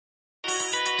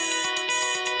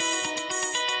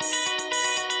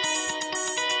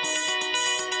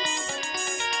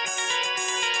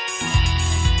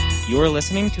You are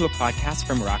listening to a podcast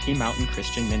from Rocky Mountain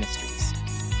Christian Ministries.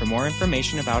 For more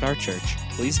information about our church,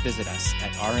 please visit us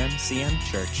at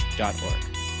rmcmchurch.org.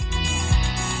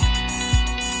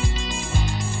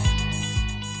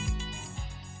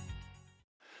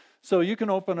 So you can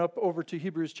open up over to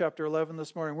Hebrews chapter 11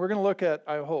 this morning. We're going to look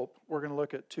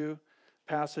at, two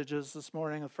passages this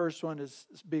morning. The first one is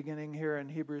beginning here in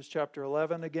Hebrews chapter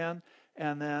 11 again.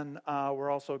 And then we're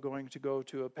also going to go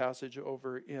to a passage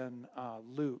over in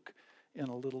Luke in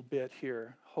a little bit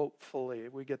here. Hopefully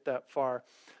we get that far.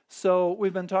 So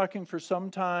we've been talking for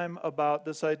some time about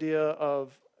this idea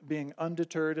of being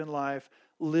undeterred in life,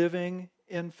 living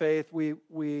in faith. We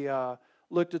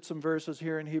looked at some verses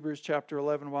here in Hebrews chapter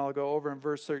 11 a while ago, over in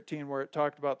verse 13, where it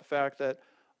talked about the fact that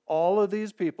all of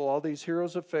these people, all these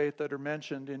heroes of faith that are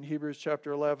mentioned in Hebrews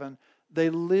chapter 11, they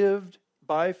lived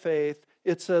by faith.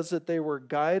 It says that they were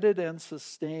guided and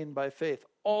sustained by faith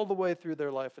all the way through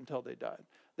their life until they died.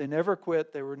 They never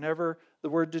quit. They were never, the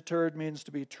word deterred means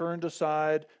to be turned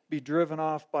aside, be driven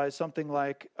off by something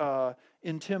like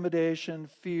intimidation,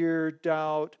 fear,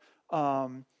 doubt,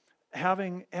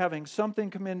 having something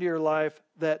come into your life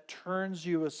that turns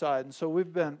you aside. And so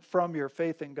we've been from your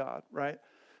faith in God, right?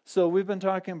 So we've been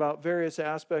talking about various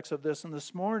aspects of this. And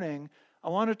this morning, I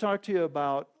want to talk to you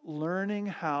about learning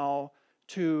how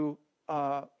to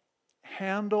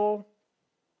handle,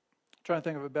 I'm trying to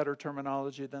think of a better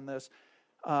terminology than this,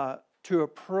 to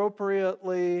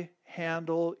appropriately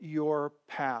handle your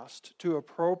past, to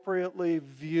appropriately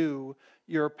view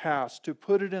your past, to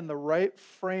put it in the right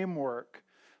framework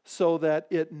so that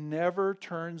it never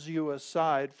turns you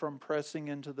aside from pressing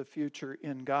into the future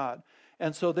in God.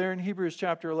 And so there in Hebrews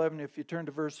chapter 11, if you turn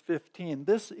to verse 15,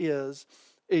 this is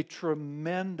a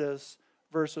tremendous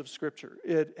verse of Scripture.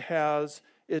 It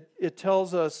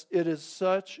tells us it is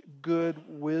such good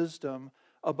wisdom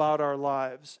about our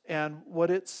lives. And what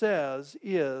it says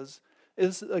is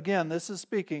again, this is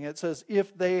speaking, it says,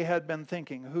 if they had been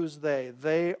thinking. Who's they?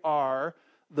 They are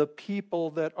the people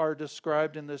that are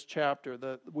described in this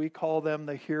chapter. We call them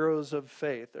the heroes of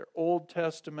faith. They're Old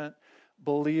Testament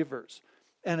believers.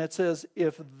 And it says,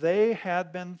 if they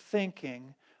had been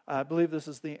thinking, I believe this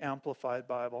is the Amplified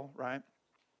Bible, right?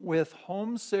 With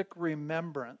homesick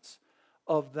remembrance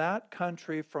of that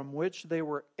country from which they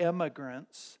were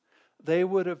emigrants, they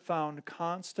would have found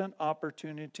constant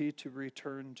opportunity to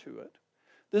return to it.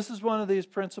 This is one of these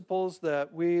principles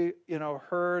that we,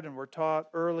 heard and were taught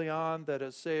early on that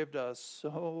has saved us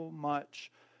so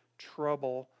much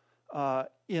trouble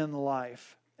in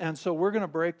life. And so we're going to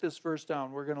break this verse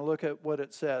down. We're going to look at what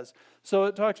it says. So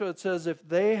it says, if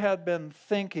they had been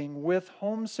thinking with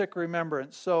homesick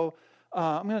remembrance. So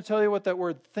I'm going to tell you what that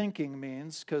word thinking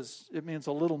means, because it means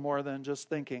a little more than just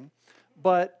thinking.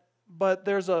 But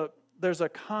there's a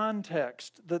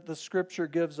context that the Scripture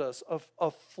gives us,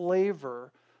 a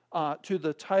flavor to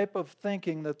the type of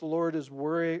thinking that the Lord is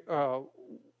warning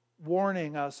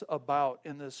us about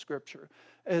in this Scripture.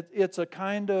 It's a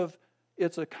kind of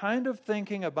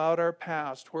thinking about our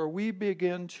past where we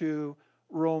begin to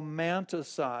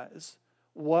romanticize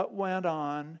what went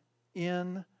on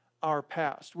in our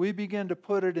past. We begin to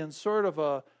put it in sort of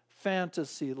a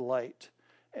fantasy light,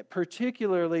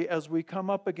 particularly as we come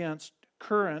up against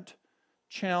current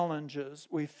challenges.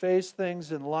 We face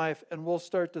things in life and we'll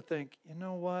start to think, you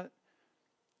know what?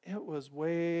 It was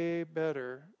way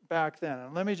better back then.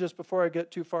 And let me just, before I get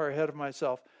too far ahead of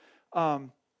myself,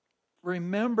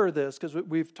 remember this, because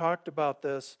we've talked about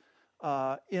this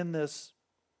in this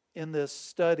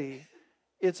study.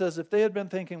 It says, if they had been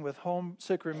thinking with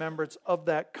homesick remembrance of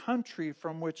that country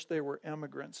from which they were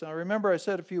immigrants. Now, remember I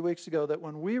said a few weeks ago that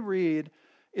when we read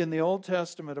in the Old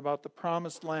Testament about the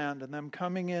promised land and them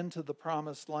coming into the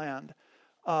promised land,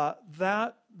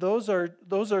 those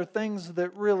are things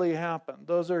that really happened.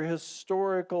 Those are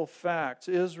historical facts.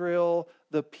 Israel,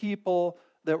 the people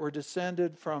that were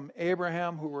descended from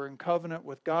Abraham, who were in covenant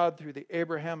with God through the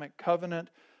Abrahamic covenant,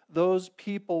 those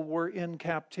people were in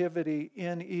captivity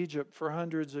in Egypt for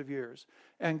hundreds of years.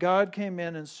 And God came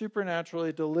in and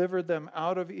supernaturally delivered them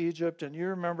out of Egypt. And you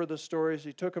remember the stories.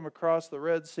 He took them across the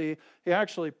Red Sea. He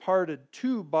actually parted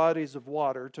two bodies of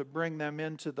water to bring them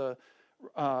into the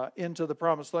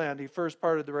promised land. He first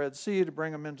parted the Red Sea to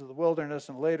bring them into the wilderness,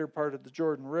 and later parted the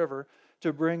Jordan River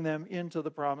to bring them into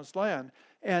the promised land.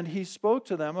 And he spoke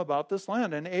to them about this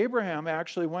land. And Abraham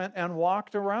actually went and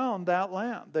walked around that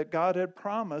land that God had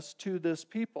promised to this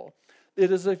people.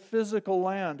 It is a physical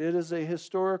land. It is a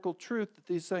historical truth that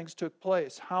these things took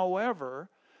place. However,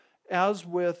 as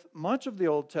with much of the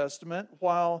Old Testament,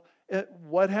 while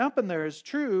what happened there is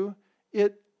true,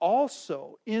 it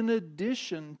also, in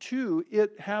addition to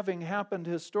it having happened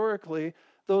historically,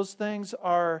 Those things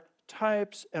are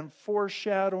types and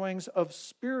foreshadowings of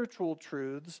spiritual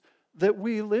truths that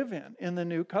we live in the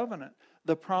new covenant.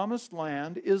 The promised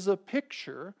land is a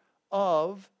picture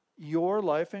of your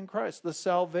life in Christ, the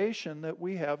salvation that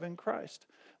we have in Christ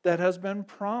that has been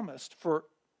promised for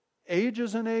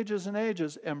ages and ages and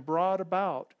ages and brought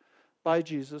about by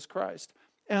Jesus Christ.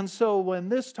 And so when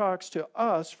this talks to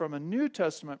us from a New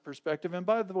Testament perspective, and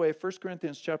by the way, 1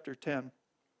 Corinthians chapter 10,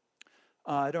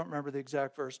 I don't remember the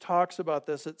exact verse, talks about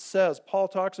this. It says, Paul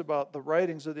talks about the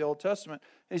writings of the Old Testament.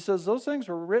 And he says, those things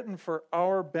were written for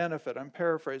our benefit. I'm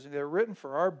paraphrasing. They're written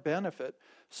for our benefit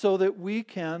so that we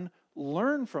can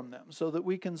learn from them, so that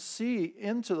we can see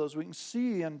into those. We can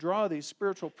see and draw these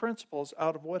spiritual principles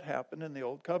out of what happened in the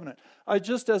Old Covenant.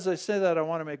 As I say that, I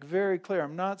want to make very clear,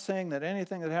 I'm not saying that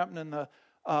anything that happened in the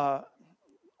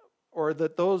or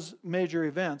that those major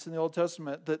events in the Old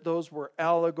Testament, that those were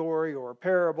allegory or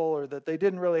parable, or that they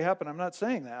didn't really happen. I'm not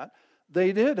saying that.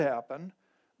 They did happen,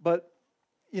 but,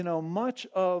 much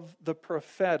of the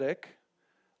prophetic,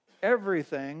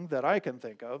 everything that I can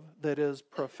think of that is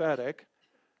prophetic,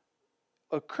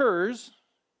 occurs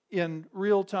in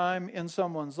real time in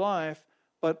someone's life,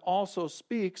 but also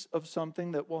speaks of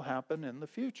something that will happen in the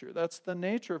future. That's the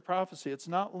nature of prophecy. It's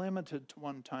not limited to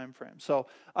one time frame. So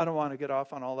I don't want to get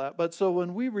off on all that. But so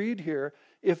when we read here,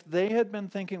 if they had been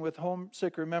thinking with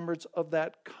homesick remembrance of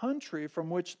that country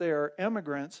from which they are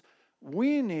immigrants,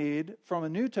 we need, from a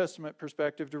New Testament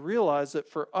perspective, to realize that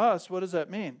for us, what does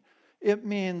that mean? It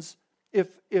means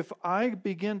if I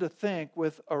begin to think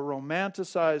with a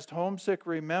romanticized homesick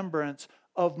remembrance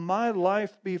of my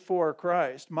life before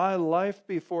Christ, my life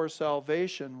before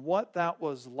salvation, what that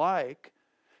was like,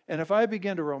 and if I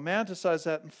begin to romanticize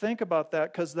that and think about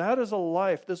that, because that is a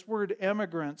life, this word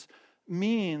immigrants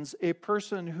means a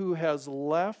person who has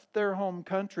left their home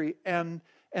country and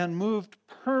moved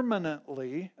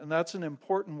permanently, and that's an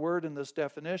important word in this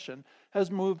definition, has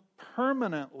moved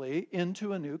permanently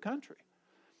into a new country.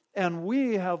 And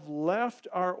we have left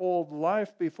our old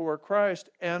life before Christ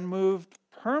and moved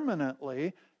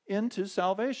permanently into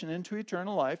salvation, into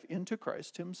eternal life, into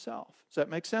Christ himself. Does that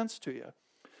make sense to you?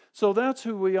 So that's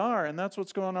who we are, and that's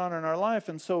what's going on in our life.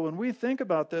 And so when we think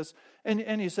about this,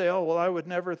 and you say, oh, well, I would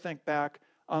never think back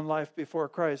on life before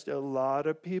Christ. A lot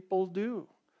of people do.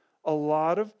 A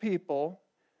lot of people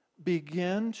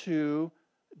begin to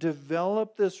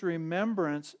develop this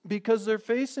remembrance because they're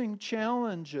facing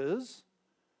challenges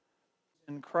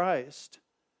in Christ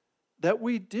that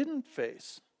we didn't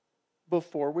face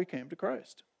before we came to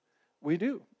Christ. We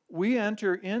do. We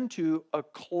enter into a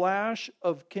clash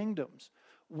of kingdoms.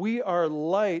 We are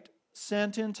light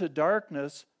sent into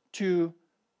darkness to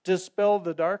dispel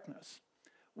the darkness.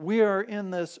 We are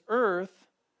in this earth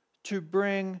to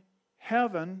bring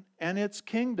heaven and its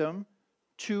kingdom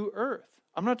to earth.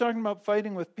 I'm not talking about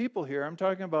fighting with people here. I'm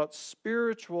talking about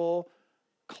spiritual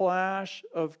clash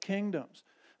of kingdoms.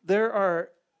 There are,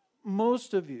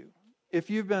 most of you,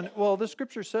 if you've been, the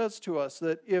scripture says to us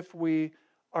that if we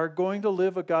are going to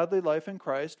live a godly life in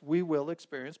Christ, we will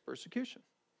experience persecution.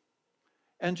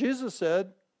 And Jesus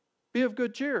said, be of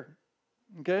good cheer.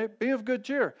 Okay? Be of good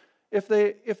cheer. If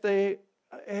they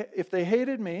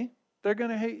hated me, they're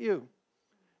going to hate you.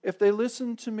 If they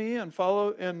listen to me and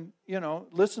follow and,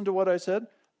 listen to what I said,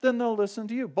 then they'll listen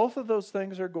to you. Both of those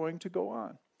things are going to go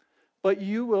on. But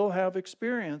you will have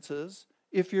experiences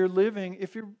if you're living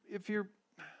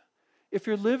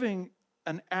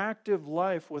an active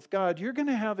life with God. You're going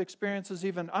to have experiences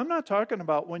even, I'm not talking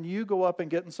about when you go up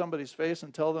and get in somebody's face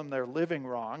and tell them they're living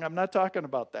wrong. I'm not talking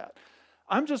about that.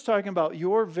 I'm just talking about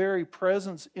your very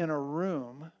presence in a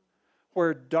room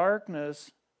where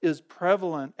darkness is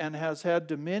prevalent and has had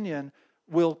dominion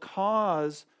will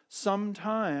cause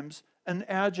sometimes an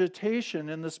agitation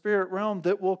in the spirit realm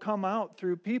that will come out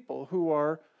through people who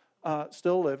are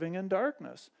still living in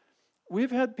darkness.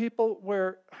 We've had people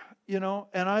where,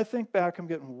 and I think back, I'm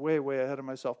getting way, way ahead of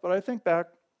myself, but I think back,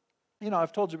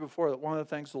 I've told you before that one of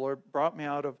the things the Lord brought me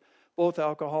out of both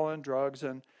alcohol and drugs,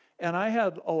 and I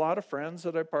had a lot of friends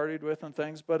that I partied with and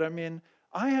things, but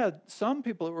I had some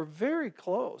people that were very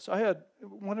close. I had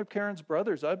one of Karen's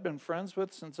brothers I'd been friends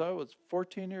with since I was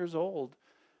 14 years old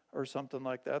or something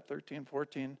like that, 13,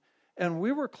 14. And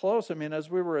we were close. As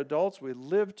we were adults, we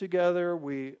lived together,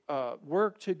 we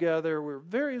worked together.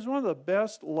 He was one of the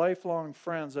best lifelong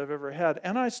friends I've ever had.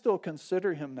 And I still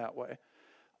consider him that way.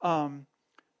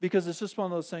 Because it's just one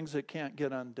of those things that can't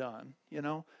get undone,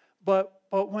 But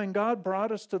when God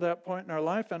brought us to that point in our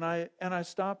life, and I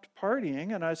stopped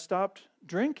partying and I stopped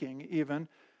drinking even,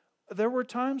 there were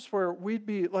times where we'd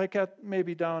be like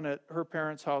maybe down at her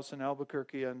parents' house in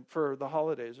Albuquerque and for the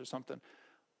holidays or something.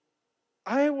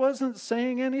 I wasn't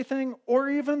saying anything or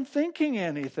even thinking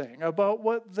anything about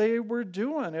what they were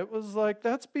doing. It was like,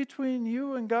 that's between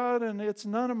you and God, and it's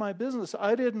none of my business.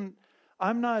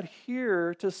 I'm not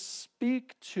here to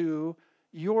speak to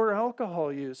your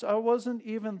alcohol use. I wasn't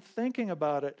even thinking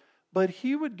about it. But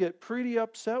he would get pretty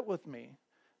upset with me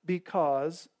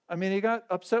because, he got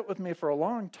upset with me for a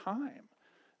long time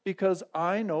because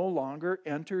I no longer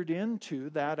entered into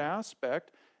that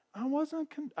aspect. I wasn't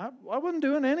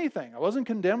doing anything. I wasn't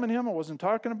condemning him. I wasn't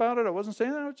talking about it. I wasn't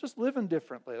saying that. I was just living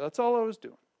differently. That's all I was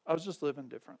doing. I was just living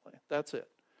differently. That's it.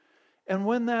 And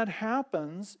when that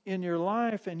happens in your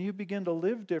life and you begin to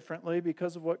live differently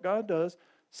because of what God does,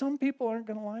 some people aren't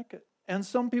going to like it. And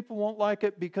some people won't like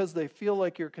it because they feel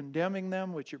like you're condemning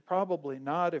them, which you're probably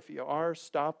not. If you are,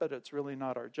 stop it. It's really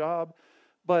not our job.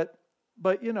 But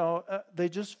they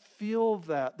just feel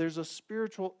that. There's a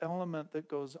spiritual element that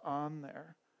goes on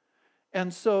there.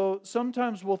 And so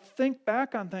sometimes we'll think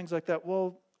back on things like that.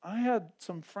 Well, I had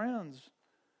some friends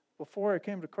before I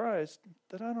came to Christ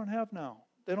that I don't have now.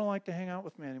 They don't like to hang out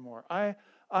with me anymore. There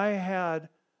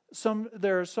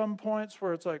are some points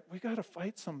where it's like, we got to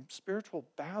fight some spiritual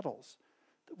battles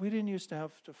that we didn't used to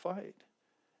have to fight.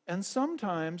 And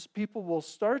sometimes people will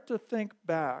start to think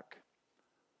back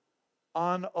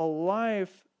on a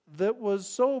life that was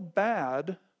so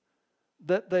bad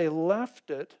that they left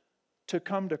it to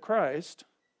come to Christ,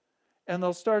 and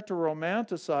they'll start to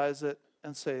romanticize it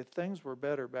and say, things were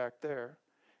better back there.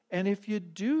 And if you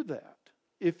do that,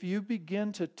 if you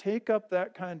begin to take up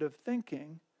that kind of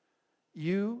thinking,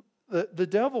 the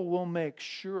devil will make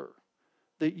sure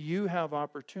that you have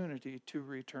opportunity to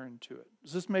return to it.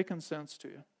 Is this making sense to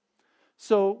you?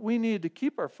 So we need to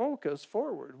keep our focus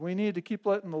forward. We need to keep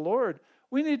letting the Lord,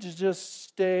 we need to just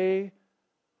stay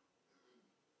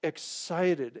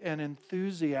excited and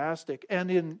enthusiastic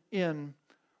and in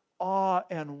awe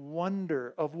and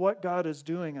wonder of what God is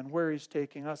doing and where He's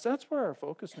taking us. That's where our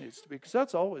focus needs to be, because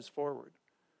that's always forward.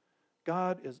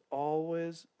 God is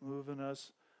always moving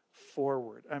us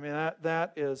forward.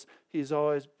 That is, He's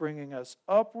always bringing us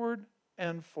upward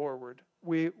and forward.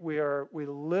 We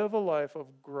live a life of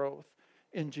growth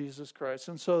in Jesus Christ.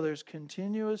 And so there's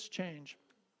continuous change.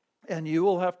 And you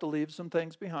will have to leave some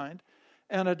things behind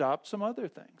and adopt some other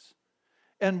things.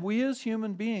 And we as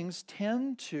human beings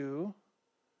tend to,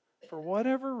 for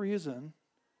whatever reason,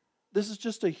 this is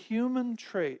just a human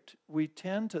trait. We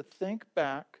tend to think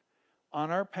back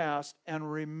on our past and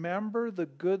remember the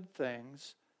good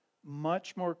things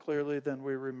much more clearly than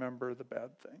we remember the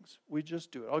bad things. We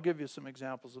just do it. I'll give you some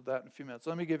examples of that in a few minutes.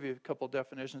 Let me give you a couple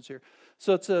definitions here.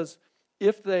 So it says,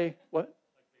 if they, what?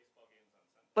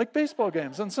 Like baseball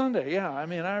games on Sunday, yeah. I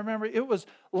remember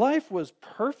life was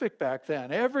perfect back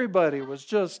then. Everybody was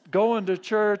just going to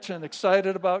church and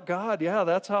excited about God. Yeah,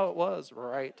 that's how it was,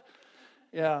 right?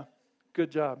 Yeah,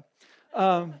 good job.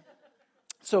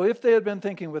 So if they had been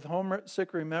thinking with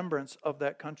homesick remembrance of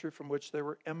that country from which they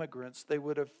were immigrants, they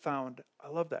would have found, I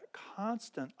love that,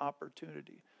 constant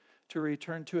opportunity to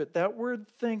return to it. That word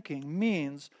thinking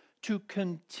means to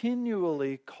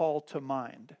continually call to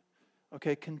mind.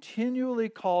 Okay, continually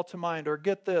call to mind, or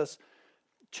get this,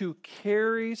 to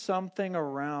carry something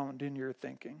around in your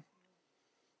thinking.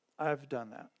 I've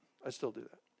done that. I still do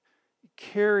that.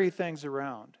 Carry things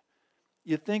around.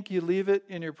 You think you leave it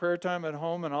in your prayer time at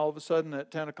home, and all of a sudden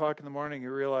at 10 o'clock in the morning,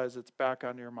 you realize it's back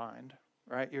on your mind,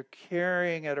 right? You're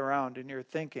carrying it around in your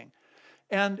thinking.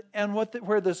 And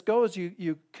where this goes,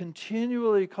 you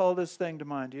continually call this thing to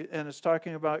mind, and it's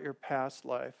talking about your past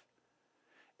life.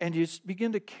 And you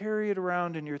begin to carry it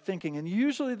around in your thinking. And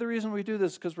usually the reason we do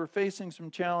this is because we're facing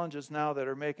some challenges now that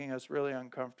are making us really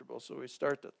uncomfortable. So we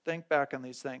start to think back on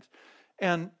these things.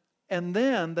 And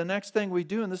then the next thing we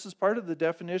do, and this is part of the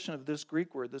definition of this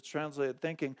Greek word that's translated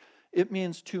thinking, it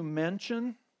means to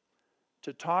mention,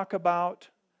 to talk about,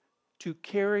 to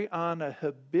carry on a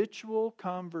habitual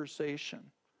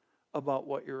conversation about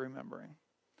what you're remembering.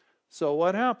 So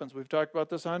what happens? We've talked about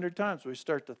this 100 times. We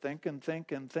start to think and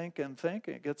think and think and think.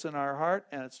 And it gets in our heart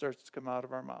and it starts to come out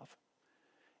of our mouth.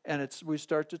 And we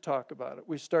start to talk about it.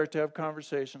 We start to have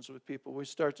conversations with people. We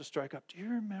start to strike up. Do you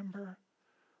remember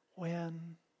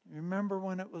when? You remember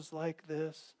when it was like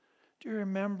this? Do you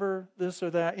remember this or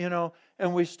that?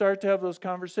 And we start to have those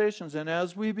conversations. And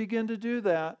as we begin to do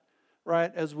that,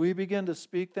 right, as we begin to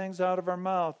speak things out of our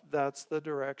mouth, that's the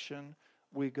direction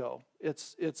we go.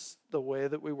 It's the way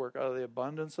that we work. Out of the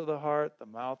abundance of the heart, the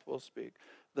mouth will speak.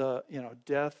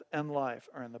 Death and life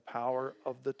are in the power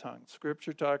of the tongue.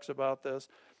 Scripture talks about this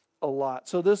a lot.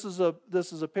 So this is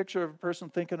a picture of a person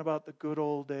thinking about the good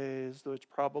old days, which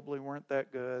probably weren't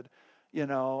that good.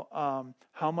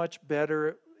 How much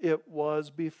better it was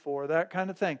before, that kind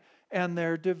of thing. And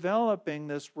they're developing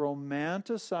this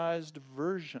romanticized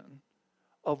version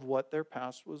of what their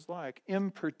past was like.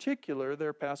 In particular,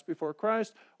 their past before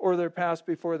Christ, or their past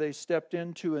before they stepped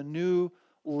into a new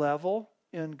level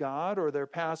in God, or their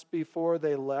past before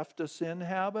they left a sin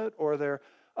habit, or their,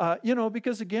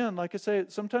 because again, like I say,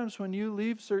 sometimes when you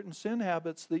leave certain sin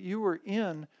habits that you were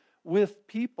in with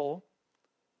people,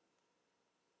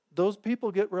 those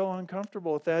people get real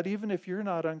uncomfortable with that, even if you're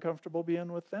not uncomfortable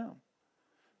being with them.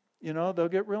 They'll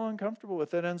get real uncomfortable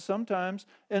with it. And sometimes,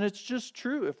 and it's just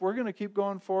true, if we're going to keep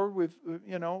going forward,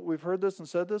 we've heard this and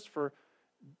said this for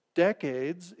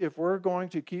decades. If we're going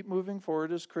to keep moving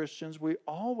forward as Christians, we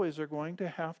always are going to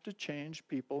have to change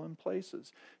people and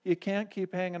places. You can't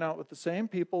keep hanging out with the same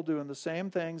people, doing the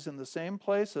same things in the same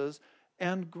places,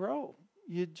 and grow.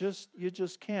 You just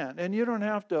can't. And you don't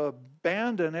have to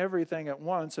abandon everything at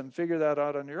once and figure that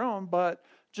out on your own, but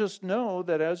just know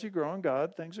that as you grow in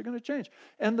God, things are going to change.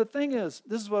 And the thing is,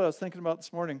 this is what I was thinking about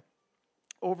this morning.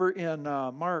 Over in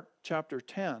Mark chapter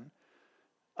 10,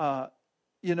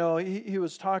 he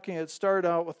was talking, it started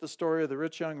out with the story of the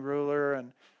rich young ruler,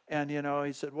 and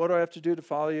he said, what do I have to do to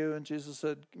follow you? And Jesus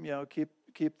said,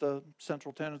 keep the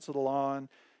central tenets of the law. And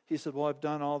he said, well, I've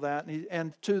done all that.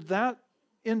 And to that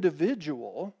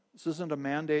individual, this isn't a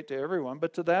mandate to everyone,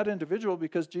 but to that individual,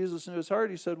 because Jesus knew his heart,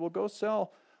 he said, well, go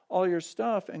sell all your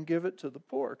stuff and give it to the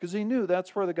poor. Because he knew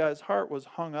that's where the guy's heart was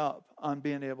hung up, on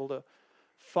being able to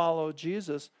follow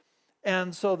Jesus.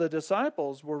 And so the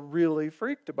disciples were really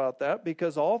freaked about that,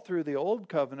 because all through the old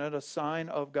covenant, a sign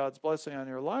of God's blessing on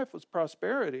your life was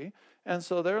prosperity. And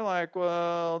so they're like,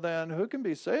 well, then who can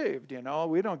be saved?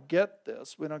 We don't get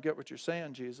this. We don't get what you're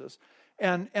saying, Jesus.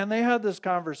 And they had this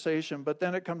conversation, but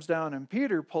then it comes down and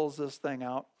Peter pulls this thing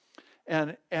out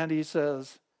and he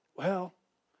says, well,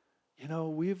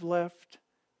 we've left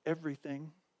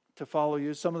everything to follow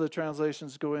you. Some of the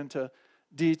translations go into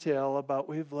detail about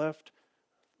we've left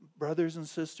brothers and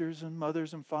sisters and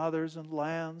mothers and fathers and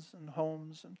lands and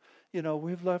homes. And,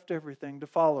 we've left everything to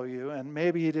follow you. And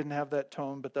maybe he didn't have that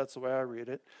tone, but that's the way I read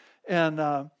it.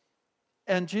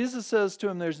 And Jesus says to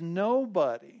him, there's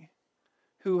nobody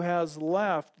who has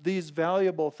left these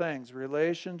valuable things,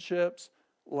 relationships,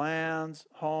 lands,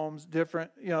 homes,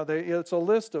 different, it's a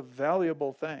list of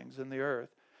valuable things in the earth.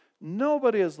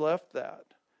 Nobody has left that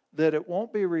it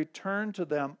won't be returned to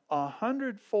them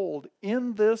 100-fold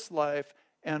in this life,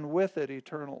 and with it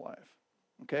eternal life.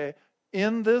 Okay?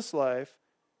 In this life,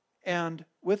 and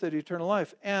with it eternal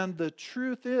life. And the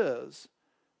truth is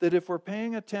that if we're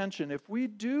paying attention, if we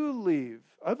do leave,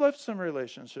 I've left some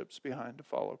relationships behind to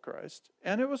follow Christ,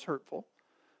 and it was hurtful.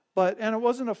 And it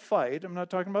wasn't a fight. I'm not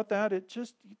talking about that.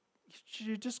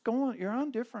 You're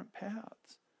on different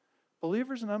paths.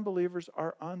 Believers and unbelievers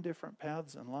are on different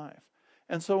paths in life.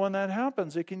 And so when that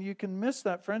happens, you can miss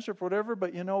that friendship or whatever,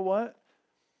 but you know what?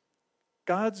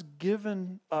 God's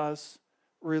given us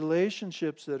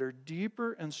relationships that are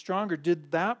deeper and stronger.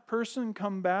 Did that person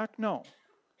come back? No.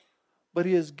 But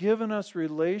he has given us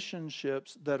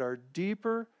relationships that are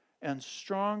deeper and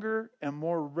stronger and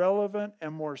more relevant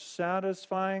and more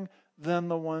satisfying than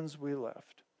the ones we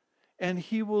left. And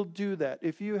he will do that.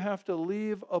 If you have to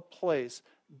leave a place,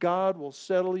 God will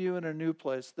settle you in a new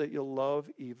place that you'll love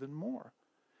even more.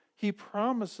 He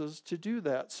promises to do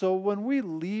that. So when we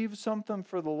leave something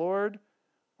for the Lord,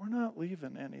 we're not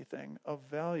leaving anything of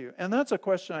value. And that's a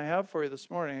question I have for you this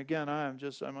morning. Again, I might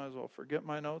as well forget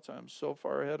my notes. I'm so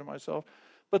far ahead of myself.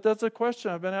 But that's a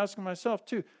question I've been asking myself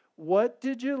too. What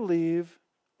did you leave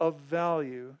of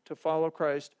value to follow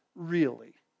Christ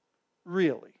really?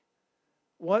 Really?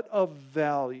 What of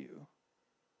value?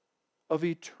 Of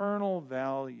eternal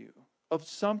value? Of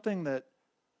something that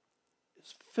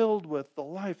is filled with the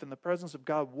life and the presence of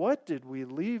God? What did we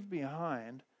leave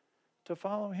behind to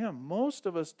follow him? Most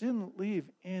of us didn't leave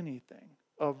anything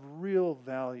of real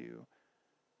value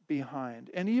behind.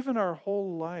 And even our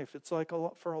whole life, it's like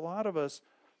for a lot of us,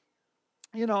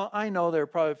 I know there are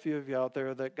probably a few of you out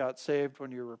there that got saved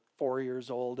when you were 4 years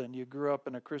old and you grew up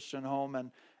in a Christian home,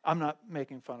 and I'm not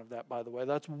making fun of that, by the way.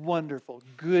 That's wonderful.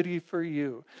 Goody for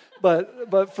you.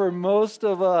 But for most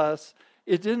of us,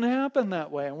 it didn't happen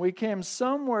that way. And we came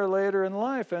somewhere later in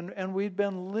life, and we'd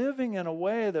been living in a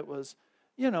way that was,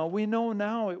 we know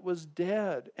now it was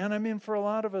dead. And I mean, for a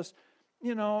lot of us,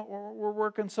 we're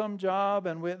working some job,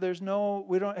 and we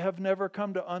have never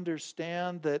come to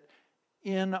understand that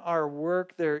in our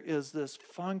work there is this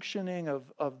functioning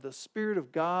of the Spirit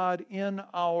of God in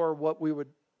our, what we would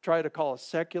try to call a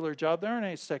secular job. There aren't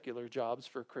any secular jobs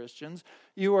for Christians.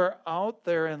 You are out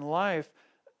there in life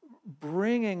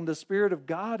bringing the Spirit of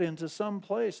God into some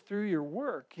place through your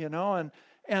work,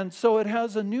 And so it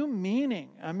has a new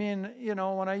meaning. I mean,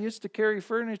 when I used to carry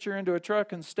furniture into a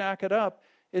truck and stack it up,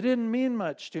 it didn't mean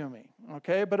much to me,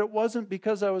 okay? But it wasn't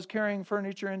because I was carrying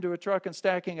furniture into a truck and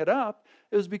stacking it up.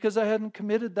 It was because I hadn't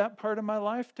committed that part of my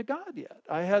life to God yet.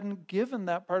 I hadn't given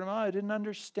that part of my life. I didn't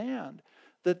understand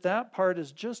that part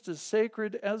is just as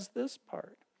sacred as this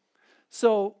part.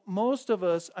 So most of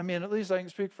us, at least I can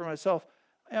speak for myself,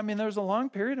 there's a long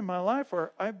period in my life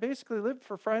where I basically lived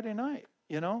for Friday night,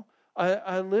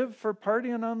 I lived for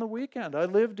partying on the weekend. I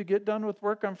lived to get done with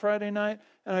work on Friday night,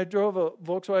 and I drove a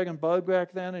Volkswagen Bug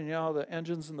back then, and the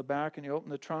engine's in the back, and you open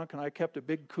the trunk, and I kept a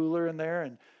big cooler in there,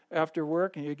 and after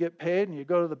work, and you get paid, and you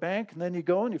go to the bank, and then you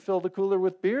go and you fill the cooler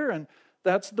with beer, and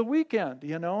that's the weekend,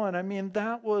 and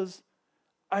that was,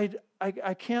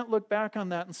 I can't look back on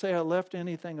that and say I left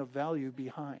anything of value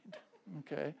behind,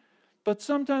 okay? But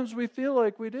sometimes we feel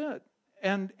like we did,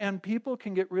 and people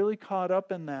can get really caught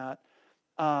up in that,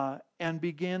 and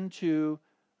begin to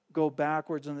go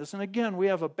backwards in this. And again, we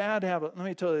have a bad habit. Let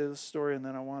me tell you this story, and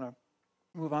then I want to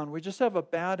move on. We just have a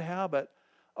bad habit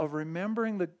of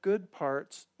remembering the good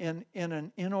parts in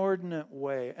an inordinate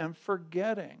way and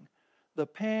forgetting the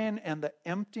pain and the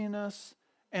emptiness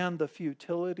and the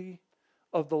futility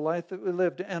of the life that we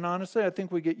lived. And honestly, I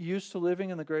think we get used to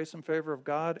living in the grace and favor of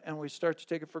God, and we start to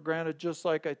take it for granted, just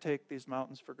like I take these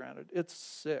mountains for granted. It's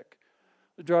sick.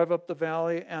 We drive up the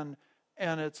valley, and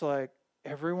it's like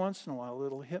every once in a while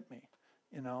it'll hit me.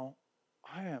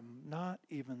 I am not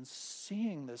even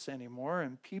seeing this anymore,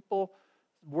 and people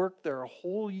work their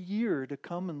whole year to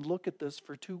come and look at this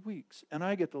for 2 weeks, and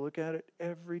I get to look at it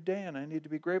every day, and I need to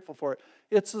be grateful for it.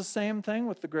 It's the same thing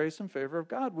with the grace and favor of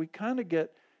God. We kind of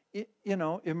get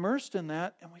immersed in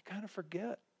that, and we kind of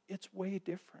forget it's way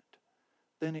different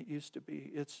than it used to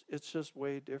be. It's just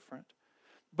way different.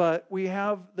 But we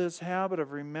have this habit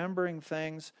of remembering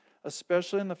things,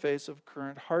 especially in the face of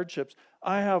current hardships.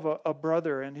 I have a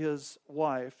brother and his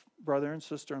wife, brother and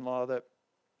sister-in-law, that,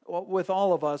 with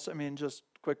all of us, just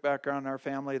quick background in our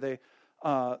family, they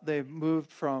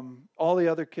moved from, all the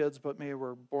other kids but me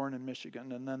were born in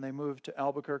Michigan, and then they moved to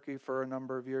Albuquerque for a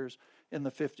number of years in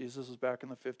the 50s. This was back in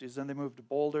the 50s. Then they moved to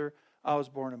Boulder. I was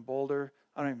born in Boulder.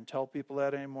 I don't even tell people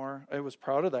that anymore. I was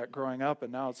proud of that growing up,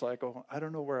 and now it's like, oh, I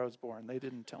don't know where I was born. They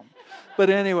didn't tell me. But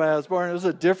anyway, I was born, it was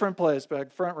a different place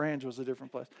back. Front Range was a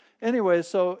different place. Anyway,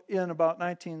 so in about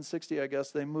 1960, I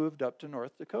guess, they moved up to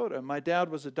North Dakota. My dad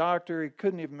was a doctor. He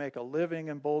couldn't even make a living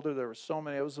in Boulder. There were so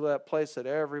many. It was that place that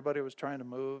everybody was trying to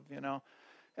move,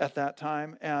 at that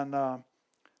time. And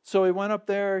so he went up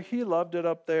there. He loved it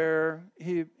up there.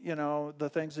 He, the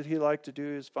things that he liked to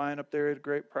do, he was fine up there. He had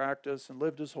great practice and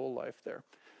lived his whole life there.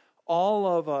 All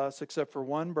of us, except for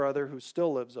one brother who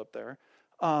still lives up there,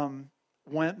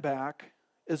 went back.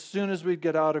 As soon as we'd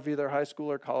get out of either high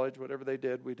school or college, whatever they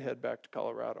did, we'd head back to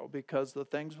Colorado because the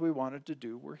things we wanted to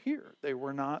do were here. They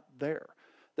were not there.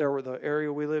 There were the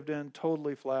area we lived in,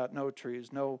 totally flat, no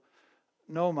trees, no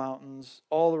mountains.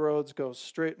 All the roads go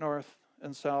straight north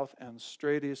and south and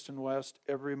straight east and west.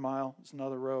 Every mile is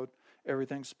another road.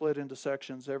 Everything's split into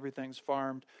sections. Everything's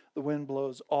farmed. The wind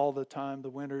blows all the time. The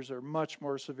winters are much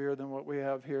more severe than what we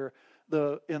have here.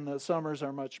 In the summers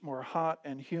are much more hot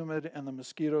and humid, and the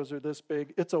mosquitoes are this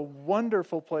big. It's a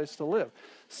wonderful place to live.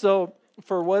 So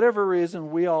for whatever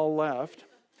reason, we all left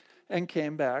and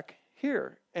came back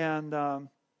here. And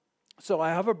so I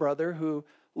have a brother who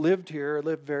lived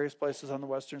various places on the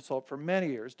Western Slope for many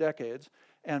years, decades,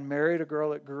 and married a girl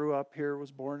that grew up here,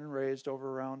 was born and raised over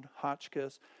around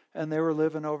Hotchkiss, and they were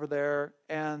living over there,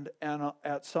 and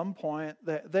at some point,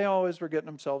 they always were getting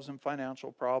themselves in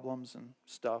financial problems and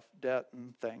stuff, debt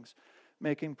and things,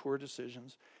 making poor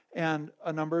decisions. And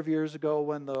a number of years ago,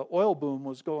 when the oil boom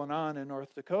was going on in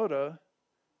North Dakota,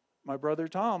 my brother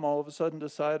Tom all of a sudden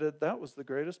decided that was the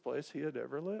greatest place he had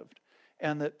ever lived.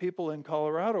 And that people in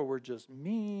Colorado were just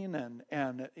mean and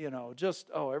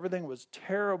everything was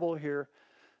terrible here.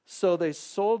 So they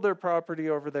sold their property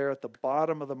over there at the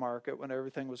bottom of the market when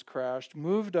everything was crashed,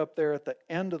 moved up there at the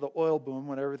end of the oil boom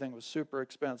when everything was super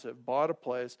expensive, bought a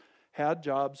place, had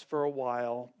jobs for a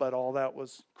while, but all that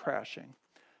was crashing.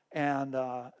 And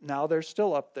now they're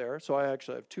still up there. So I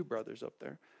actually have two brothers up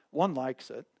there. One likes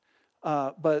it.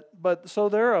 But so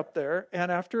they're up there,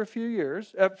 and after a few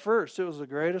years, at first it was the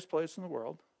greatest place in the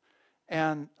world,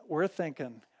 and we're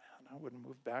thinking, I wouldn't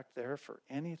move back there for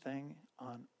anything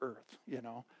on earth,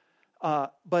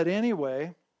 But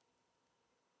anyway,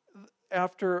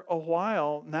 after a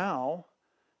while now,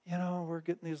 we're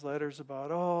getting these letters about,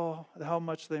 how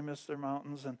much they miss their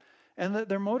mountains, and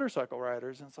they're motorcycle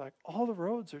riders, and it's like all the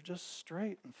roads are just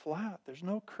straight and flat. There's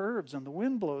no curves, and the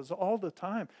wind blows all the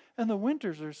time, and the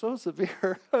winters are so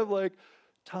severe. I'm like,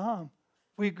 Tom,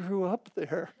 we grew up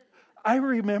there. I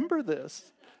remember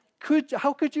this.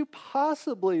 How could you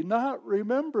possibly not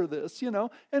remember this,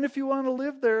 And if you want to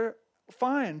live there,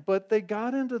 fine. But they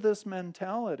got into this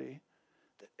mentality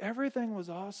that everything was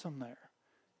awesome there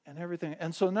and everything.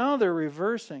 And so now they're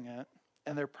reversing it,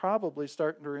 and they're probably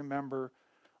starting to remember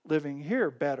living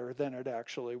here better than it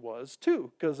actually was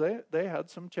too, because they had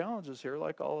some challenges here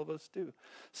like all of us do.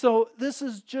 So this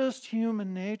is just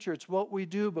human nature. It's what we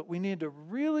do, but we need to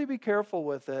really be careful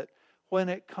with it when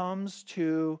it comes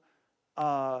to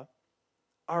our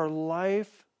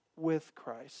life with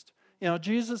Christ.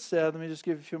 Jesus said, let me just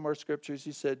give you a few more scriptures.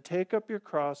 He said, take up your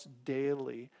cross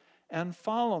daily and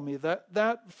follow me.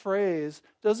 That phrase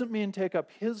doesn't mean take up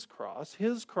his cross.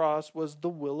 His cross was the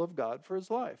will of God for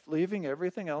his life, leaving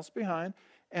everything else behind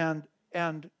and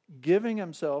giving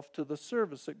himself to the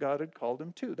service that God had called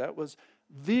him to. That was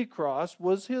the cross,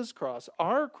 was his cross.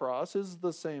 Our cross is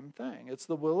the same thing. It's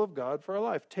the will of God for our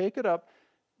life. Take it up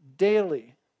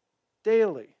daily,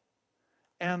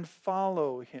 and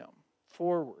follow him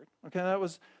forward. Okay,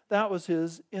 that was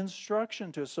his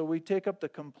instruction to us. So we take up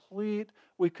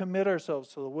we commit ourselves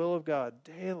to the will of God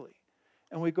daily,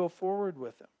 and we go forward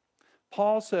with him.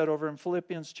 Paul said over in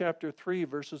Philippians chapter 3,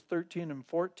 verses 13 and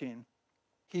 14,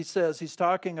 he says, he's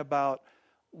talking about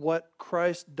what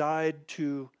Christ died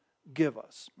to give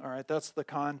us. All right, that's the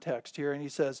context here. And he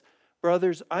says,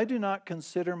 brothers, I do not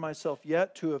consider myself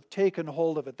yet to have taken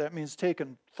hold of it. That means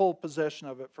taken full possession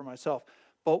of it for myself.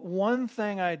 But one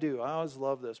thing I do, I always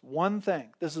love this,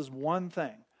 this is one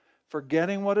thing,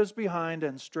 forgetting what is behind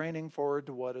and straining forward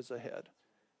to what is ahead.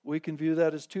 We can view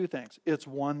that as two things. It's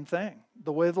one thing.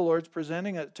 The way the Lord's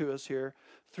presenting it to us here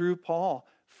through Paul,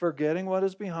 forgetting what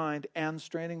is behind and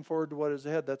straining forward to what is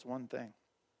ahead, that's one thing.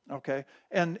 Okay?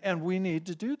 And we need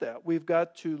to do that. We've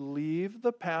got to leave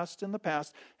the past in the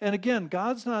past. And again,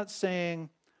 God's not saying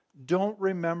don't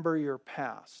remember your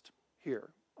past here.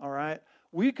 All right?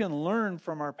 We can learn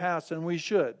from our past, and we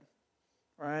should,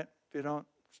 right? If you don't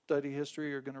study history,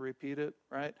 you're going to repeat it,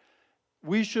 right?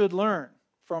 We should learn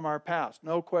from our past,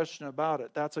 no question about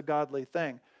it. That's a godly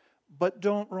thing. But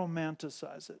don't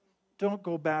romanticize it. Don't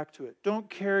go back to it. Don't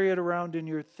carry it around in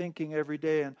your thinking every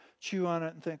day and chew on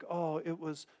it and think, oh, it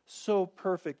was so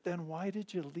perfect. Then why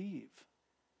did you leave?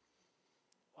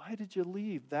 Why did you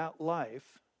leave that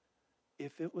life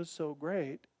if it was so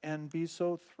great and be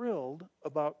so thrilled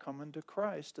about coming to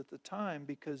Christ at the time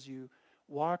because you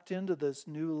walked into this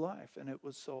new life and it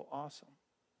was so awesome,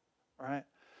 right?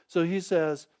 So he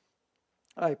says,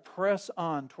 I press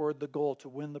on toward the goal to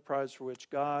win the prize for which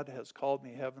God has called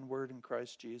me heavenward in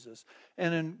Christ Jesus.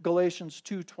 And in Galatians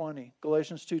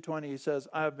 2:20, he says,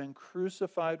 I have been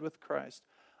crucified with Christ.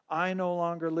 I no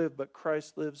longer live, but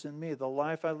Christ lives in me. The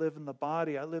life I live in the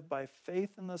body, I live by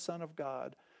faith in the Son of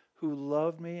God, who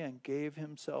loved me and gave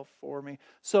himself for me.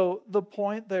 So the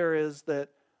point there is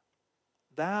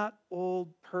that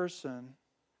old person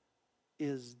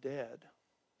is dead.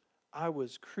 I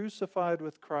was crucified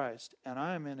with Christ, and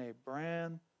I am in a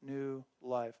brand new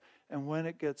life. And when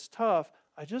it gets tough,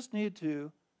 I just need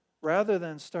to, rather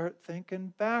than start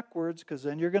thinking backwards, because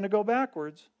then you're going to go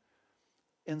backwards,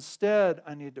 instead,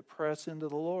 I need to press into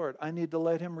the Lord. I need to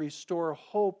let him restore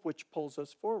hope, which pulls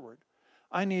us forward.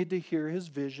 I need to hear his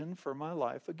vision for my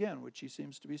life again, which he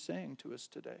seems to be saying to us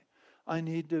today. I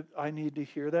need to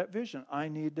hear that vision. I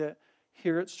need to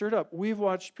hear it stirred up. We've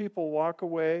watched people walk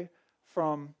away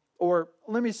from, or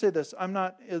let me say this, I'm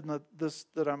not in this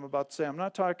that I'm about to say, I'm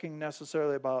not talking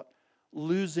necessarily about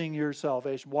losing your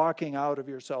salvation, walking out of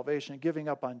your salvation, and giving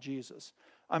up on Jesus.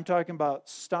 I'm talking about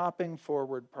stopping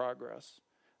forward progress,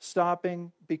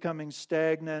 stopping, becoming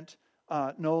stagnant,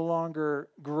 no longer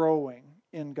growing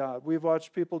in God. We've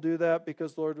watched people do that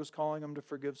because the Lord was calling them to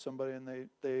forgive somebody and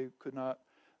they could not,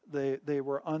 they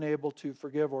were unable to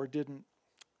forgive or didn't,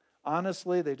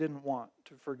 honestly, they didn't want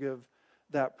to forgive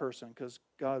that person because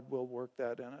God will work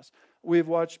that in us. We've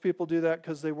watched people do that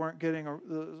because they weren't getting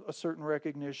a certain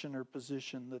recognition or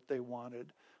position that they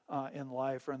wanted in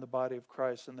life or in the body of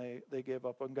Christ, and they gave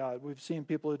up on God. We've seen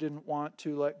people who didn't want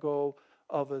to let go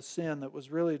of a sin that was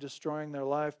really destroying their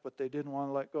life, but they didn't want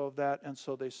to let go of that, and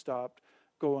so they stopped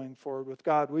going forward with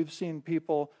God. We've seen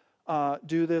people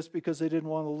do this because they didn't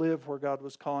want to live where God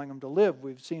was calling them to live.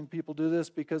 We've seen people do this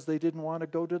because they didn't want to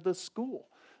go to the school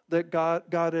that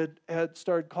God had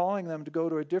started calling them to go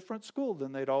to a different school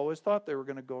than they'd always thought they were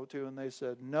going to go to, and they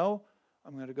said, no,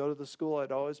 I'm going to go to the school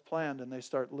I'd always planned, and they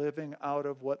start living out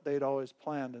of what they'd always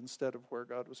planned instead of where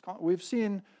God was calling. We've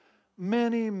seen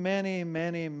many, many,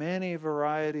 many, many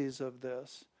varieties of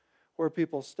this where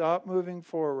people stop moving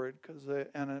forward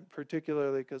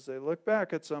particularly because they look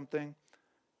back at something.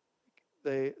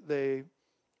 They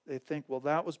think, well,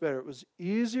 that was better. It was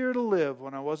easier to live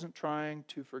when I wasn't trying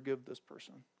to forgive this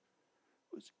person.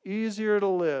 It was easier to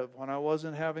live when I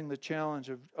wasn't having the challenge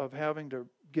of having to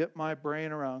get my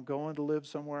brain around going to live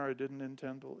somewhere I didn't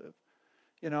intend to live.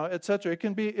 Etc. It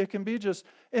can be just,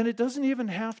 and it doesn't even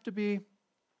have to be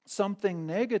something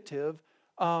negative.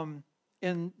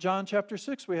 In John chapter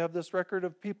 6, we have this record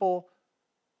of people.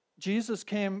 Jesus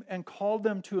came and called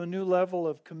them to a new level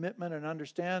of commitment and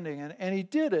understanding, and he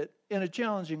did it in a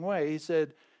challenging way. He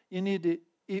said, you need to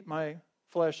eat my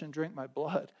flesh and drink my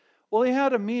blood. Well, he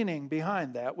had a meaning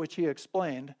behind that, which he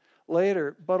explained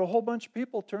later, but a whole bunch of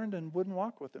people turned and wouldn't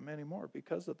walk with him anymore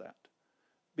because of that.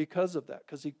 Because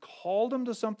he called them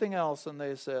to something else, and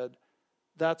they said,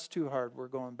 that's too hard. We're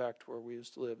going back to where we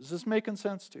used to live. Is this making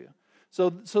sense to you?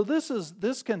 So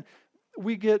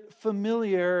we get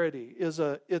familiarity. It's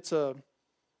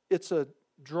a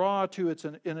draw to, it's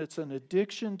an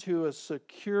addiction to a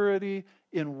security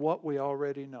in what we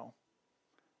already know.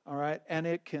 All right? And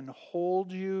it can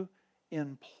hold you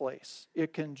in place.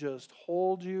 It can just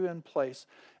hold you in place.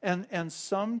 And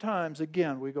sometimes,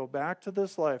 again, we go back to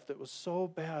this life that was so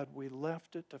bad, we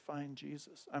left it to find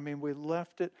Jesus. I mean, we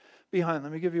left it behind.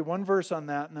 Let me give you one verse on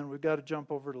that, and then we've got to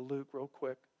jump over to Luke real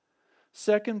quick.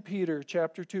 2 Peter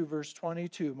chapter 2, verse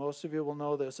 22. Most of you will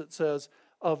know this. It says,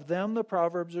 of them the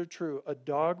proverbs are true. A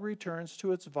dog returns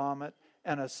to its vomit,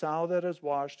 and a sow that is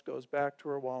washed goes back to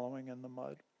her wallowing in the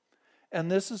mud.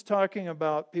 And this is talking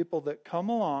about people that come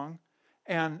along,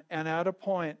 and at a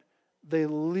point, they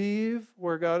leave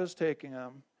where God is taking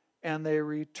them, and they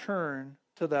return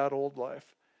to that old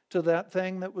life, to that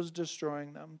thing that was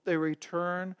destroying them. They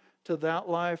return to that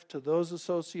life, to those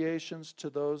associations, to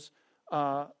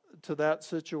that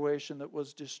situation that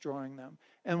was destroying them.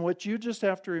 And what you just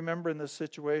have to remember in this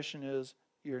situation is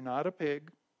you're not a pig,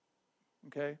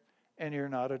 okay? And you're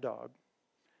not a dog.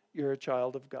 You're a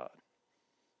child of God.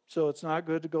 So it's not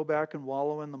good to go back and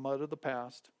wallow in the mud of the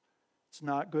past. It's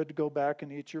not good to go back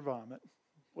and eat your vomit,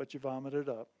 what you vomited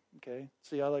up, okay?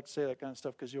 See, I like to say that kind of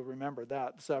stuff because you'll remember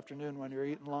that this afternoon when you're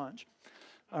eating lunch.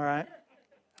 All right?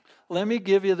 Let me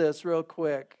give you this real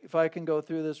quick. If I can go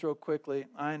through this real quickly.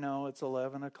 I know it's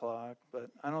 11 o'clock, but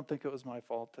I don't think it was my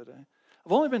fault today.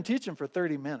 I've only been teaching for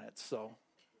 30 minutes, so.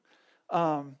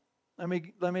 Let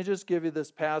me just give you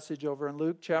this passage over in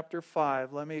Luke chapter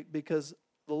 5. Because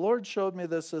the Lord showed me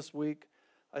this week.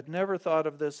 I'd never thought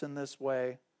of this in this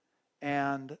way.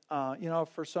 And, if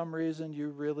for some reason you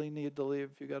really need to leave,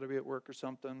 if you got to be at work or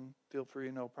something, feel free,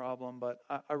 no problem. But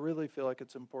I really feel like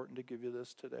it's important to give you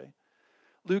this today.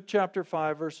 Luke chapter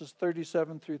 5, verses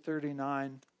 37 through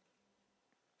 39.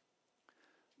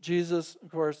 Jesus,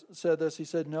 of course, said this. He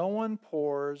said, no one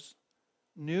pours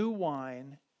new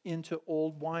wine into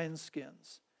old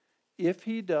wineskins. If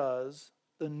he does,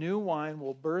 the new wine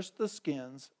will burst the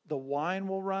skins, the wine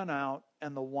will run out,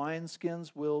 and the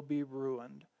wineskins will be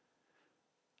ruined.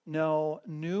 No,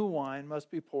 new wine must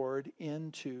be poured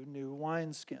into new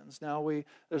wineskins. Now,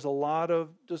 there's a lot of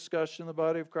discussion in the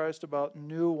body of Christ about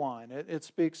new wine. It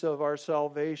speaks of our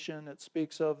salvation. It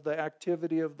speaks of the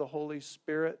activity of the Holy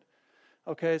Spirit.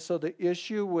 Okay, so the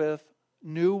issue with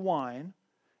new wine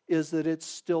is that it's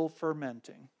still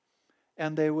fermenting.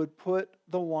 And they would put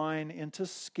the wine into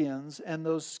skins, and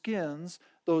those skins,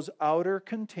 those outer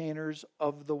containers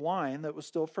of the wine that was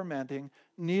still fermenting,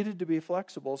 needed to be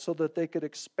flexible so that they could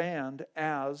expand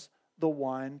as the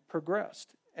wine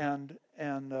progressed and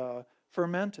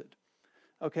fermented.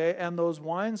 Okay, and those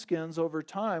wineskins over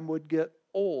time would get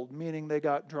old, meaning they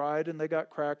got dried and they got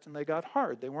cracked and they got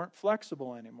hard. They weren't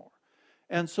flexible anymore.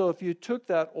 And so if you took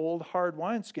that old hard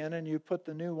wineskin and you put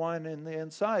the new wine in the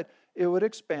inside, it would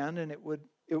expand and it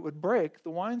would break the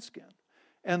wineskin.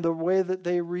 And the way that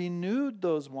they renewed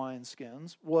those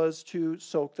wineskins was to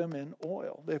soak them in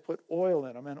oil. They put oil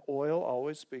in them, and oil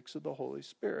always speaks of the Holy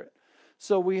Spirit.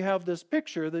 So we have this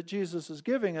picture that Jesus is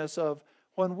giving us of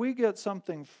when we get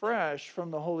something fresh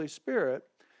from the Holy Spirit,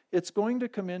 it's going to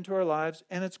come into our lives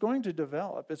and it's going to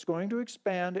develop. It's going to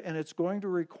expand and it's going to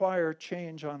require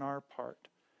change on our part.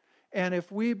 And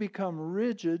if we become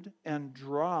rigid and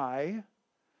dry,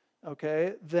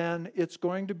 okay, then it's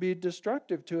going to be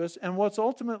destructive to us. And what's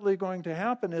ultimately going to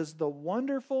happen is the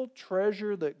wonderful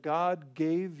treasure that God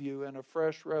gave you in a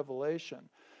fresh revelation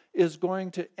is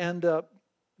going to end up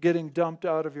getting dumped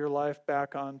out of your life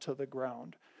back onto the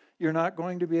ground. You're not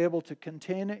going to be able to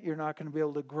contain it. You're not going to be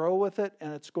able to grow with it.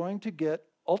 And it's going to get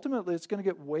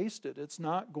wasted. It's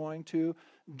not going to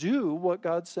do what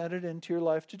God sent it into your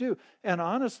life to do. And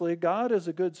honestly, God is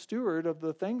a good steward of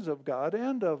the things of God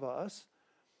and of us.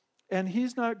 And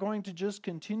he's not going to just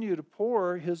continue to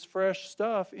pour his fresh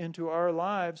stuff into our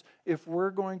lives if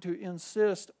we're going to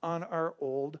insist on our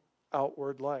old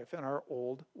outward life and our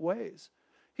old ways.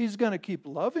 He's going to keep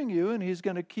loving you, and he's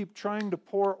going to keep trying to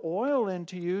pour oil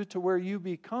into you to where you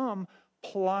become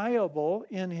pliable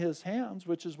in his hands,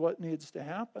 which is what needs to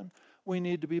happen. We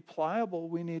need to be pliable.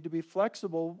 We need to be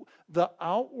flexible. The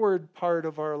outward part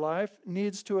of our life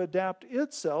needs to adapt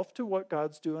itself to what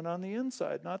God's doing on the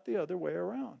inside, not the other way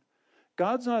around.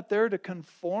 God's not there to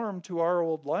conform to our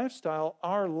old lifestyle.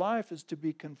 Our life is to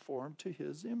be conformed to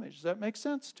his image. Does that make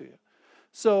sense to you?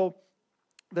 So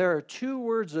there are two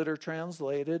words that are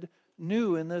translated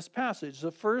new in this passage.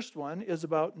 The first one is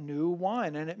about new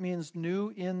wine, and it means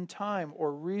new in time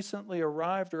or recently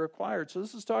arrived or acquired. So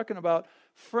this is talking about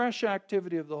fresh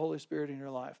activity of the Holy Spirit in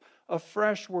your life, a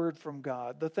fresh word from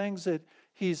God, the things that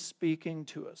he's speaking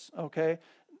to us, okay?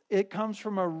 It comes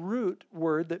from a root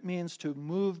word that means to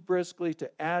move briskly,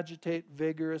 to agitate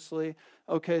vigorously.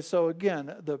 Okay, so again,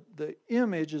 the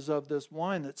image is of this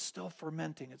wine that's still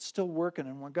fermenting. It's still working.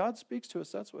 And when God speaks to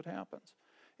us, that's what happens.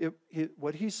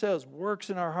 What he says works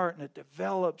in our heart, and it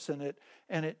develops, and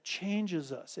it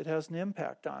changes us. It has an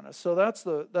impact on us. So that's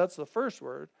the first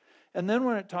word. And then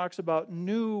when it talks about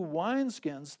new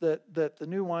wineskins, that the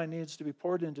new wine needs to be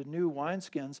poured into new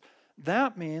wineskins,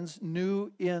 that means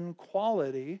new in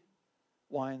quality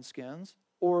wineskins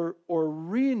or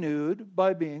renewed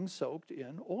by being soaked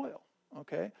in oil.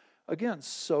 Okay? Again,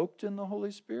 soaked in the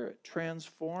Holy Spirit,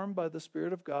 transformed by the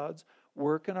Spirit of God's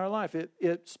work in our life.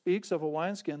 It speaks of a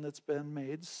wineskin that's been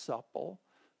made supple,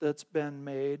 that's been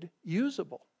made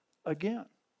usable again.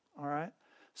 All right?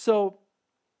 So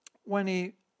when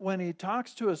he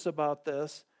talks to us about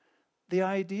this, the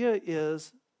idea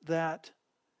is that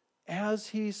as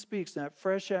he speaks, that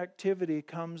fresh activity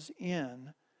comes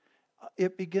in,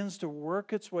 it begins to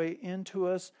work its way into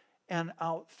us and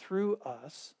out through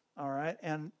us, all right?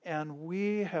 And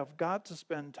we have got to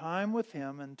spend time with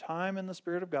him and time in the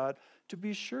Spirit of God to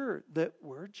be sure that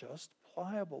we're just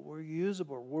pliable, we're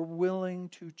usable, we're willing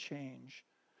to change.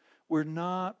 We're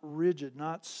not rigid,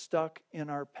 not stuck in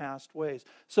our past ways.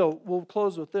 So we'll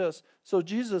close with this. So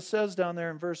Jesus says down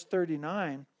there in verse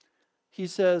 39, he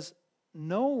says,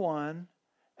 "No one,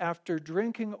 after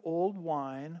drinking old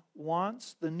wine,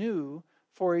 wants the new,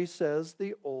 for he says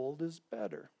the old is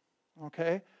better."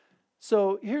 Okay?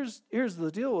 So here's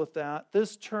the deal with that.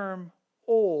 This term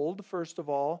old, first of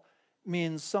all,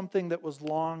 means something that was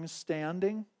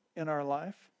long-standing in our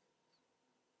life,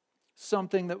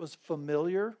 something that was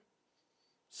familiar,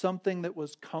 something that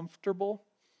was comfortable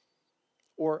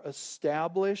or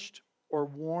established or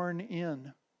worn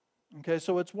in. Okay,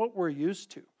 so it's what we're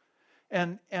used to.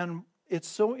 And it's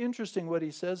so interesting what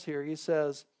he says here. He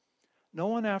says, no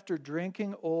one after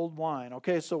drinking old wine,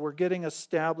 okay, so we're getting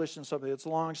established in something that's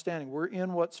long-standing. We're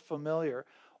in what's familiar,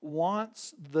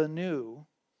 wants the new.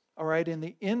 All right, in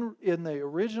the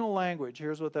original language,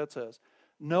 here's what that says.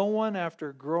 No one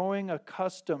after growing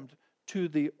accustomed to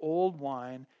the old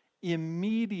wine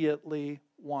immediately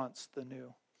wants the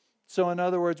new. So in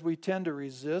other words, we tend to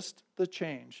resist the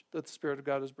change that the Spirit of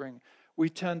God is bringing. We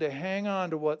tend to hang on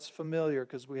to what's familiar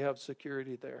because we have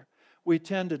security there. We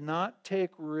tend to not take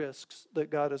risks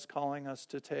that God is calling us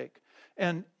to take.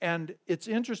 And it's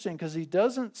interesting because he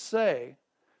doesn't say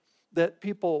that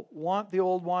people want the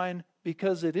old wine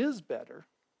because it is better.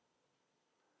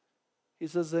 He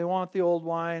says they want the old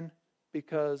wine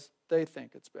because they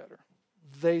think it's better.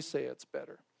 They say it's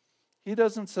better. He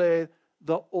doesn't say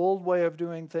the old way of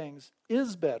doing things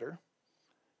is better.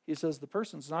 He says the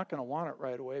person's not going to want it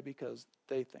right away because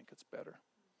they think it's better.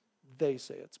 They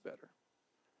say it's better.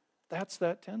 That's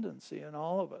that tendency in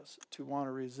all of us to want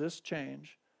to resist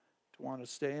change, to want to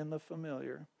stay in the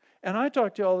familiar. And I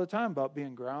talk to you all the time about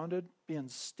being grounded, being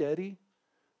steady,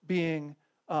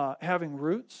 having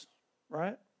roots,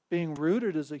 right? Being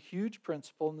rooted is a huge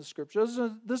principle in the Scripture.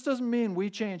 This doesn't mean we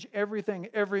change everything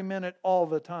every minute all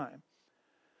the time.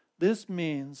 This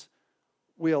means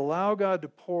we allow God to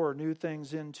pour new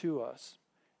things into us,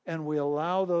 and we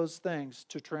allow those things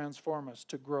to transform us,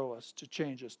 to grow us, to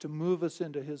change us, to move us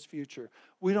into his future.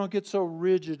 We don't get so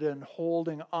rigid and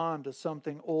holding on to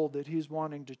something old that he's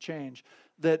wanting to change,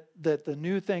 that the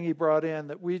new thing he brought in,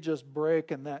 that we just break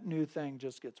and that new thing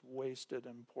just gets wasted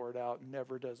and poured out and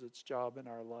never does its job in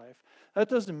our life. That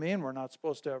doesn't mean we're not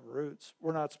supposed to have roots.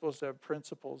 We're not supposed to have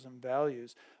principles and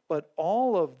values. But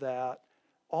all of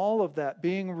that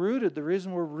being rooted, the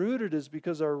reason we're rooted is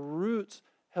because our roots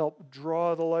help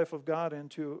draw the life of God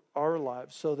into our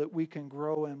lives so that we can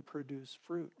grow and produce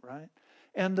fruit, right?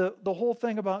 And the whole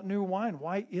thing about new wine,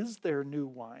 why is there new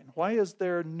wine? Why is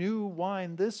there new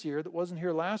wine this year that wasn't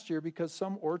here last year? Because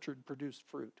some orchard produced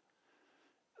fruit.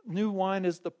 New wine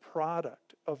is the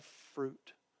product of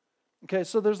fruit. Okay,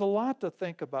 so there's a lot to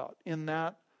think about in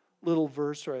that little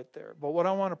verse right there. But what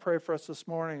I want to pray for us this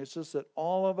morning is just that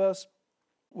all of us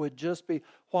would just be,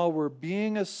 while we're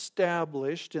being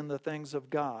established in the things of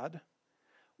God,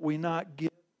 we not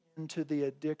get into the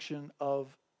addiction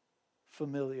of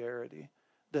familiarity.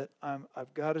 That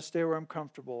I've got to stay where I'm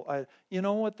comfortable. You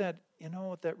know what that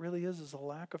really is a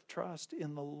lack of trust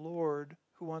in the Lord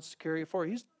who wants to carry you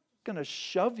forward. He's going to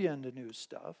shove you into new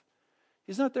stuff.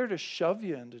 He's not there to shove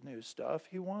you into new stuff.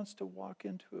 He wants to walk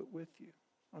into it with you.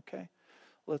 Okay?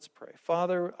 Let's pray.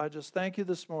 Father, I just thank you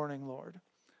this morning, Lord,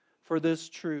 for this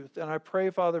truth. And I pray,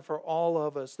 Father, for all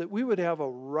of us that we would have a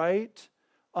right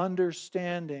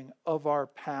understanding of our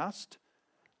past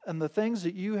and the things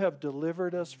that you have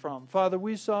delivered us from. Father,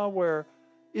 we saw where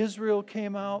Israel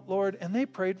came out, Lord, and they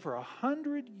prayed for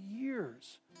 100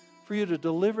 years for you to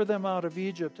deliver them out of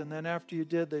Egypt. And then after you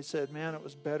did, they said, man, it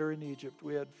was better in Egypt.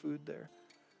 We had food there.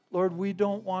 Lord, we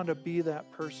don't want to be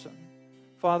that person.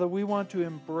 Father, we want to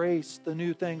embrace the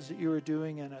new things that you are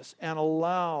doing in us and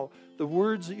allow the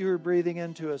words that you are breathing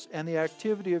into us and the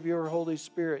activity of your Holy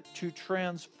Spirit to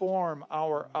transform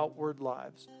our outward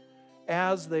lives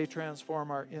as they transform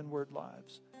our inward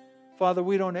lives. Father,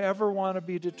 we don't ever want to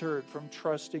be deterred from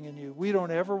trusting in you. We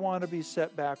don't ever want to be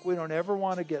set back. We don't ever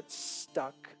want to get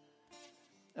stuck.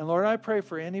 And Lord, I pray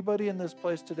for anybody in this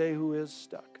place today who is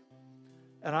stuck.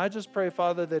 And I just pray,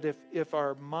 Father, that if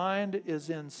our mind is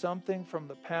in something from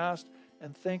the past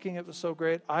and thinking it was so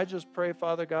great, I just pray,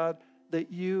 Father God,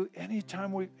 that you,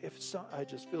 anytime I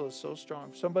just feel it's so strong.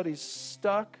 If somebody's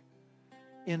stuck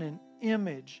in an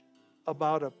image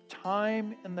about a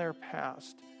time in their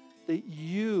past, that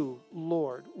you,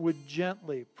 Lord, would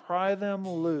gently pry them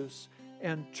loose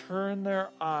and turn their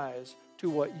eyes to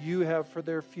what you have for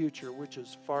their future, which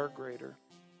is far greater.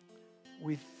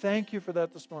 We thank you for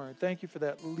that this morning. Thank you for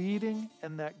that leading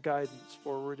and that guidance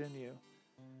forward in you.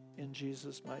 In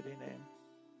Jesus' mighty name,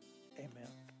 amen.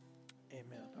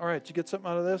 Amen. All right, did you get something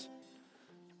out of this?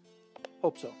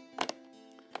 Hope so.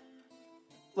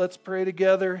 Let's pray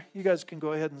together. You guys can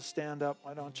go ahead and stand up,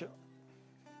 why don't you?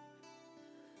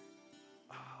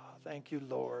 Thank you,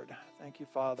 Lord. Thank you,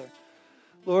 Father.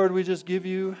 Lord, we just give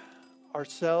you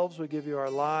ourselves. We give you our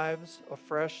lives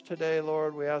afresh today,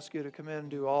 Lord. We ask you to come in and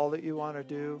do all that you want to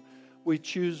do. We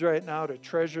choose right now to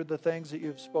treasure the things that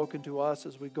you've spoken to us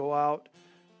as we go out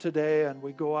today and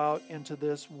we go out into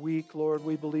this week, Lord.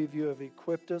 We believe you have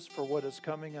equipped us for what is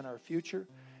coming in our future.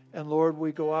 And Lord,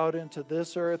 we go out into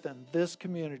this earth and this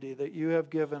community that you have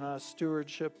given us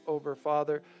stewardship over,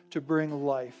 Father, to bring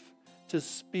life, to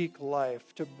speak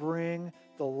life, to bring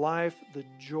the life, the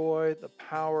joy, the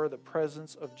power, the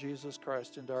presence of Jesus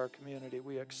Christ into our community.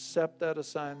 We accept that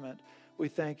assignment. We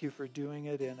thank you for doing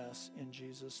it in us. In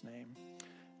Jesus' name,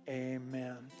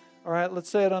 amen. All right, let's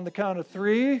say it on the count of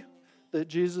 3. That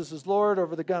Jesus is Lord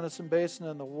over the Gunnison Basin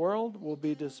and the world. We'll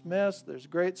be dismissed. There's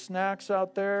great snacks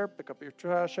out there. Pick up your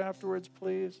trash afterwards,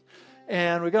 please.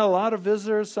 And we got a lot of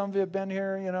visitors. Some of you have been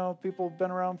here, people have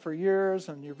been around for years,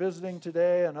 and you're visiting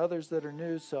today, and others that are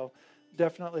new. So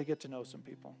definitely get to know some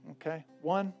people, okay?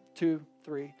 1, 2,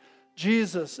 3.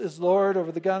 Jesus is Lord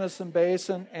over the Gunnison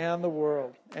Basin and the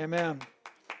world. Amen.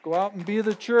 Go out and be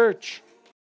the church.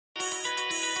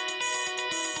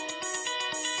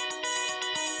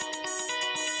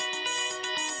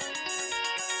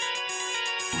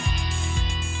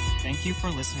 Thank you for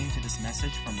listening to this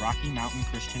message from Rocky Mountain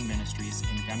Christian Ministries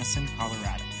in Gunnison,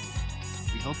 Colorado.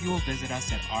 We hope you will visit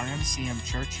us at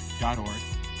rmcmchurch.org,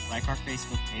 like our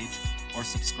Facebook page, or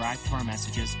subscribe to our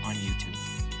messages on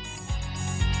YouTube.